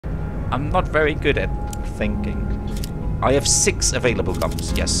I'm not very good at thinking. I have 6 available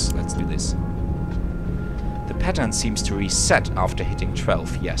gums. Yes, let's do this. The pattern seems to reset after hitting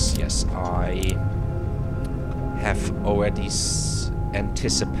 12. Yes, yes. I have already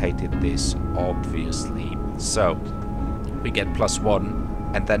anticipated this, obviously. So, we get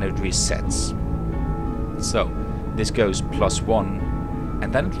 +1, and then it resets. So, this goes +1,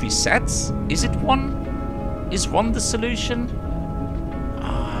 and then it resets? Is it 1? Is 1 the solution?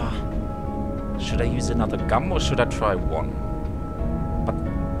 Should I use another gum, or should I try 1? But,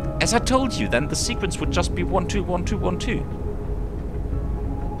 as I told you, then the sequence would just be 1, 2, 1, 2, 1, 2.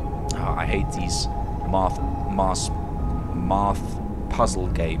 I hate these math puzzle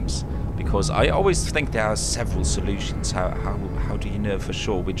games, because I always think there are several solutions. How do you know for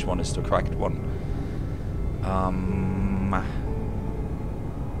sure which one is the correct one?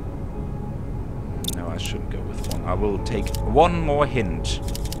 No, I shouldn't go with 1. I will take one more hint.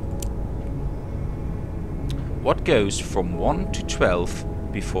 What goes from 1 to 12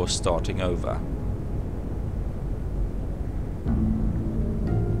 before starting over?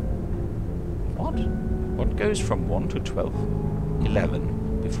 What? What goes from 1 to 12?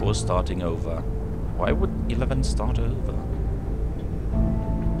 11 before starting over. Why would 11 start over?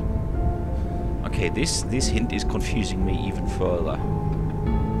 Okay, this hint is confusing me even further.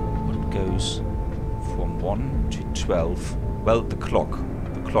 What goes from 1 to 12? Well, the clock.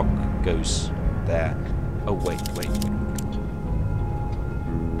 The clock goes there. Oh, wait.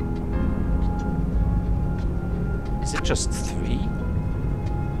 Is it just 3?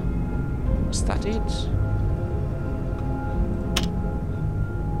 Was that it?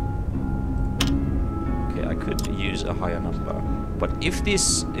 Okay, I could use a higher number. But if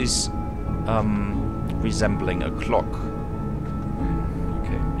this is resembling a clock...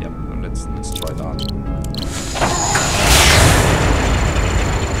 Okay, yeah, let's try that.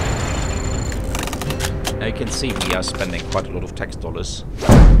 Now you can see we are spending quite a lot of tax dollars.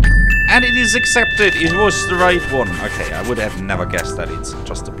 And it is accepted! It was the right one! Okay, I would have never guessed that it's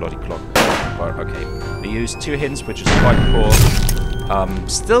just a bloody clock. But okay, we used 2 hints, which is quite poor.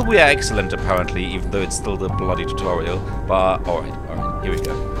 Still we are excellent apparently, even though it's still the bloody tutorial. But alright, here we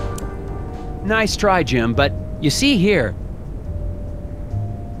go. Nice try, Jim, but you see here...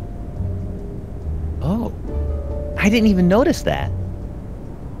 Oh, I didn't even notice that.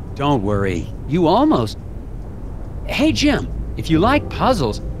 Don't worry, you almost... Hey, Jim, if you like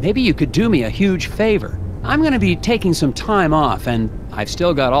puzzles, maybe you could do me a huge favor. I'm gonna be taking some time off, and I've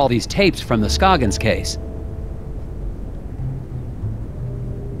still got all these tapes from the Scoggins case.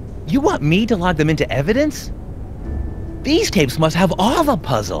 You want me to log them into evidence? These tapes must have all the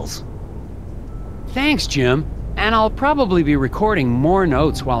puzzles. Thanks, Jim. And I'll probably be recording more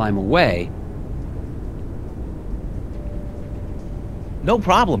notes while I'm away. No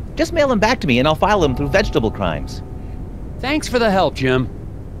problem. Just mail them back to me and I'll file them through vegetable crimes. Thanks for the help, Jim.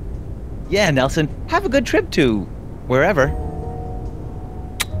 Yeah, Nelson. Have a good trip to... wherever.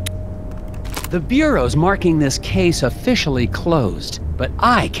 The Bureau's marking this case officially closed, but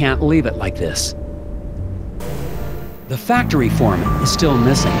I can't leave it like this. The factory foreman is still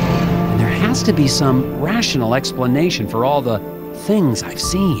missing, and there has to be some rational explanation for all the things I've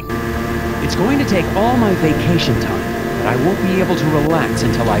seen. It's going to take all my vacation time, but I won't be able to relax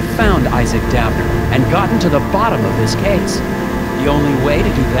until I've found Isaac Davner and gotten to the bottom of this case. The only way to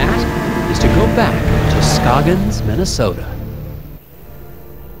do that is to go back to Scoggins, Minnesota.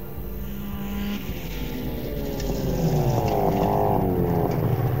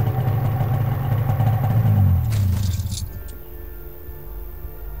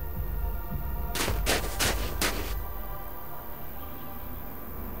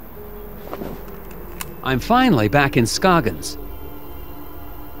 I'm finally back in Scoggins.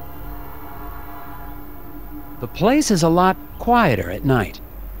 The place is a lot quieter at night.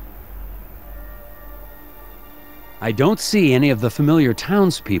 I don't see any of the familiar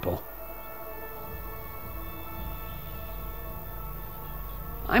townspeople.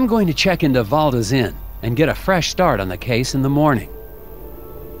 I'm going to check into Valda's Inn and get a fresh start on the case in the morning.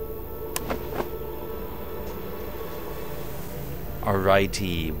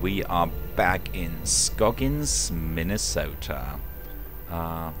 Alrighty, we are back in Scoggins, Minnesota.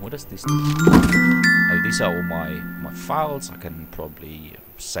 What does this do? Oh, these are all my files. I can probably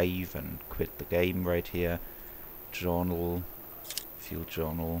save and quit the game right here. Journal, field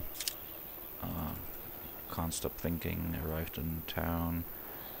journal. Can't stop thinking. Arrived in town.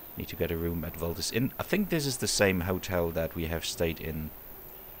 Need to get a room at Valda's Inn. I think this is the same hotel that we have stayed in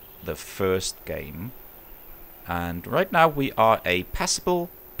the first game. And right now we are a passable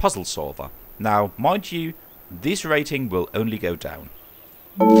puzzle solver. Now, mind you, this rating will only go down.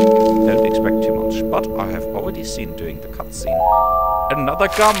 expect too much, but I have already seen during the cutscene another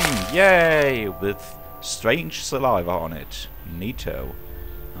gum! Yay! With strange saliva on it. Neato.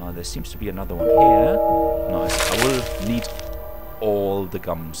 There seems to be another one here. Nice. I will need all the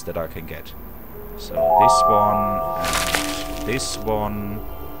gums that I can get. So this one and this one.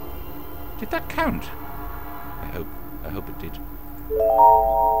 Did that count? I hope it did.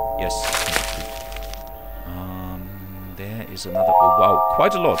 Yes, I think it did. There is another. Oh wow,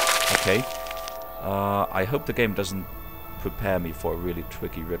 quite a lot. Okay. I hope the game doesn't prepare me for a really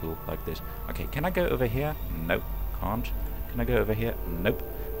tricky riddle like this. Okay, can I go over here? Nope, can't. Can I go over here? Nope.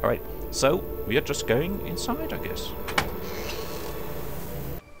 Alright, so we are just going inside, I guess.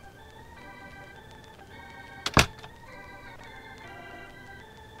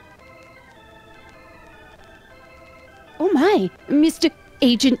 Oh my, Mr.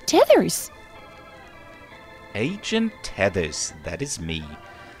 Agent Tethers. Agent Tethers, that is me.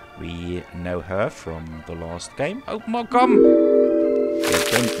 We know her from the last game. Oh my gum! Yeah,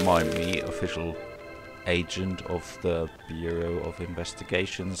 don't mind me, official agent of the Bureau of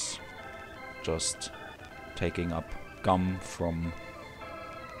Investigations. Just taking up gum from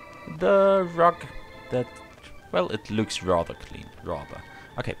the rug that, well, it looks rather clean, rather.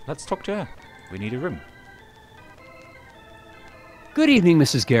 Okay, let's talk to her. We need a room. Good evening,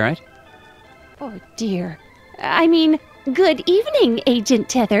 Mrs. Garrett. Oh dear. I mean, good evening, Agent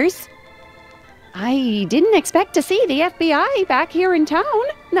Tethers. I didn't expect to see the FBI back here in town,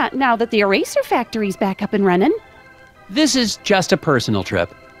 not now that the eraser factory's back up and running. This is just a personal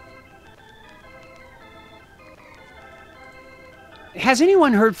trip. Has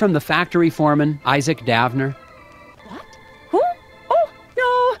anyone heard from the factory foreman, Isaac Davner? What? Who? Oh,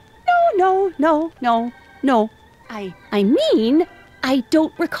 no. I mean, I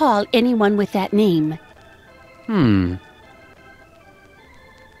don't recall anyone with that name.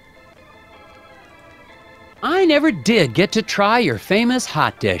 I never did get to try your famous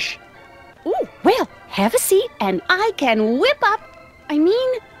hot dish. Ooh, well, have a seat and I can whip up. I mean,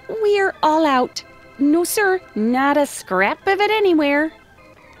 we're all out. No, sir, not a scrap of it anywhere.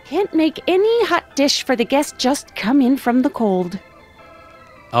 Can't make any hot dish for the guests just come in from the cold.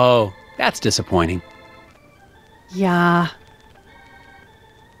 Oh, that's disappointing. Yeah.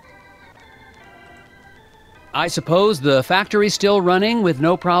 I suppose the factory's still running with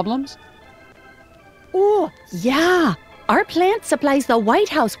no problems? Oh, yeah. Our plant supplies the White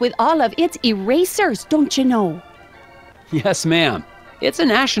House with all of its erasers, don't you know? Yes, ma'am. It's a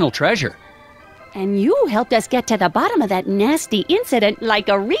national treasure. And you helped us get to the bottom of that nasty incident like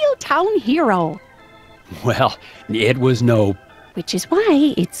a real town hero. Well, it was no... Which is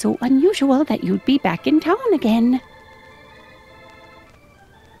why it's so unusual that you'd be back in town again.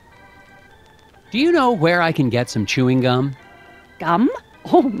 Do you know where I can get some chewing gum? Gum?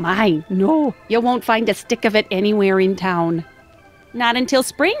 Oh my, no. You won't find a stick of it anywhere in town. Not until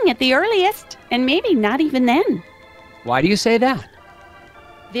spring at the earliest, and maybe not even then. Why do you say that?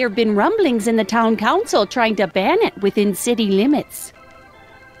 There have been rumblings in the town council trying to ban it within city limits.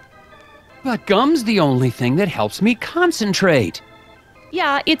 But gum's the only thing that helps me concentrate.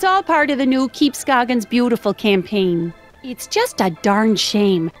 Yeah, it's all part of the new Keep Scoggins Beautiful campaign. It's just a darn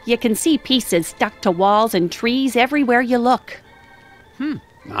shame. You can see pieces stuck to walls and trees everywhere you look.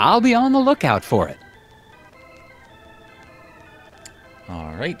 I'll be on the lookout for it.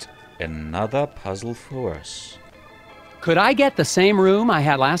 Alright, another puzzle for us. Could I get the same room I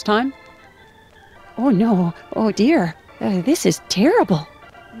had last time? Oh no, oh dear, this is terrible.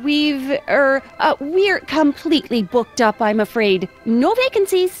 We're completely booked up, I'm afraid. No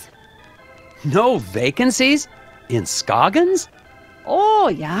vacancies. No vacancies? In Scoggins? Oh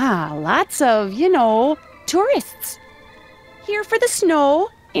yeah, lots of, tourists. Here for the snow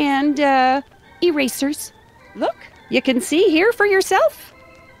and, erasers. Look, you can see here for yourself.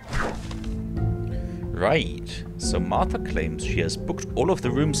 Right, so Martha claims she has booked all of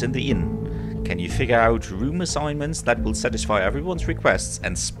the rooms in the inn. Can you figure out room assignments that will satisfy everyone's requests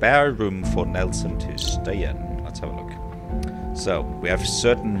and spare room for Nelson to stay in? Let's have a look. So, we have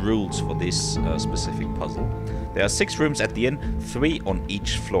certain rules for this specific puzzle. There are 6 rooms at the inn, 3 on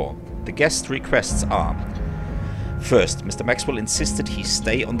each floor. The guest requests are: first, Mr. Maxwell insisted he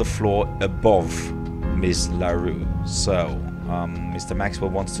stay on the floor above Ms. LaRue. So, Mr. Maxwell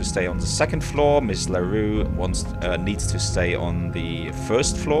wants to stay on the 2nd floor. Ms. LaRue needs to stay on the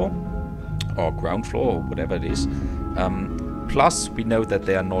 1st floor, or ground floor, or whatever it is. Plus, we know that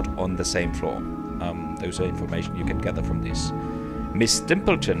they are not on the same floor. Those are information you can gather from this. Miss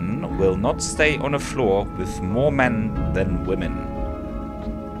Dimpleton will not stay on a floor with more men than women.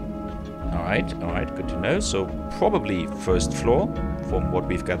 Alright, good to know. So, probably first floor, from what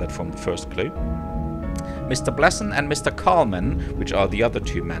we've gathered from the first clue. Mr. Blesson and Mr. Carlman, which are the other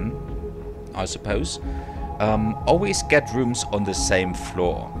two men, I suppose, always get rooms on the same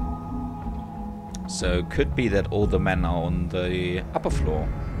floor. So, could be that all the men are on the upper floor.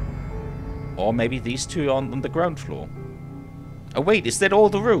 Or maybe these two are on the ground floor. Oh wait, is that all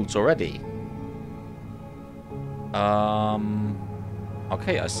the rules already?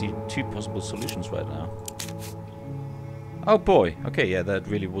 Okay, I see two possible solutions right now. Oh boy. Okay, yeah, that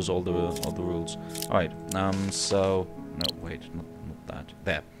really was all the rules. All right. So no, wait, not that.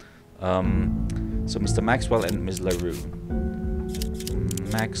 There. So Mr. Maxwell and Ms. LaRue.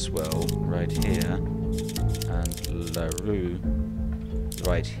 Maxwell right here, and LaRue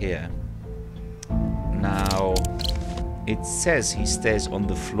right here. Now, it says he stays on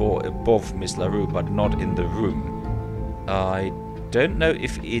the floor above Miss LaRue, but not in the room. I don't know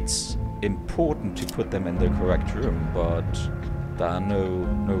if it's important to put them in the correct room, but there are no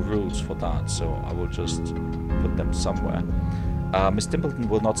rules for that, so I will just put them somewhere. Miss Dimpleton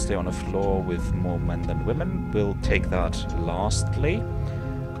will not stay on a floor with more men than women. We'll take that lastly.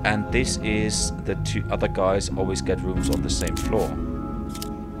 And this is the two other guys always get rooms on the same floor.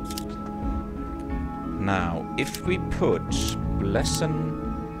 Now, if we put Blesson...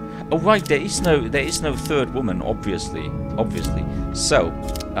 Oh right, there is no third woman, obviously. So,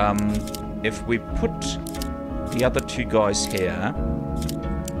 if we put the other two guys here,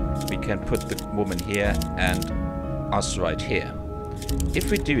 we can put the woman here and us right here.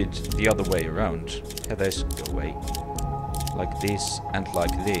 If we do it the other way around, Tethers, go away, like this and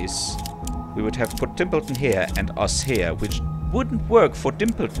like this, we would have put Dimpleton here and us here, which wouldn't work for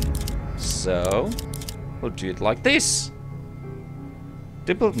Dimpleton. So, we'll do it like this.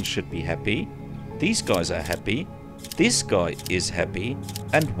 Dimpleton should be happy. These guys are happy. This guy is happy.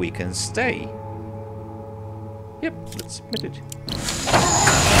 And we can stay. Yep, let's submit it.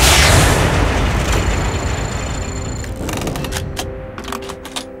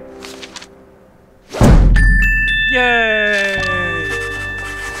 Yay!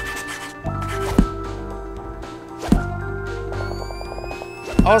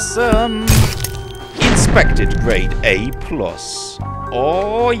 Awesome! Inspected grade A+.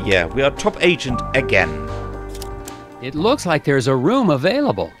 Oh yeah, we are top agent again. It looks like there's a room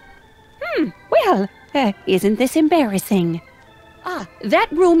available. Well, isn't this embarrassing?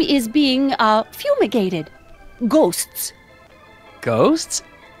 That room is being, fumigated. Ghosts. Ghosts?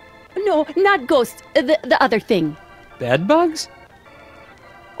 No, not ghosts. The other thing. Bedbugs?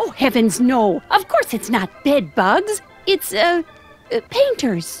 Oh, heavens, no. Of course it's not bed bugs. It's,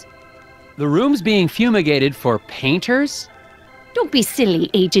 painters. The room's being fumigated for painters? Don't be silly,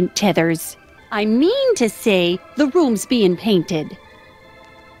 Agent Tethers. I mean to say the room's being painted.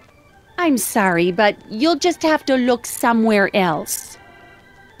 I'm sorry, but you'll just have to look somewhere else.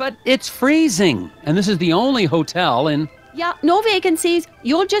 But it's freezing, and this is the only hotel in... Yeah, no vacancies.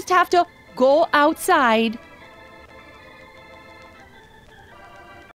 You'll just have to go outside.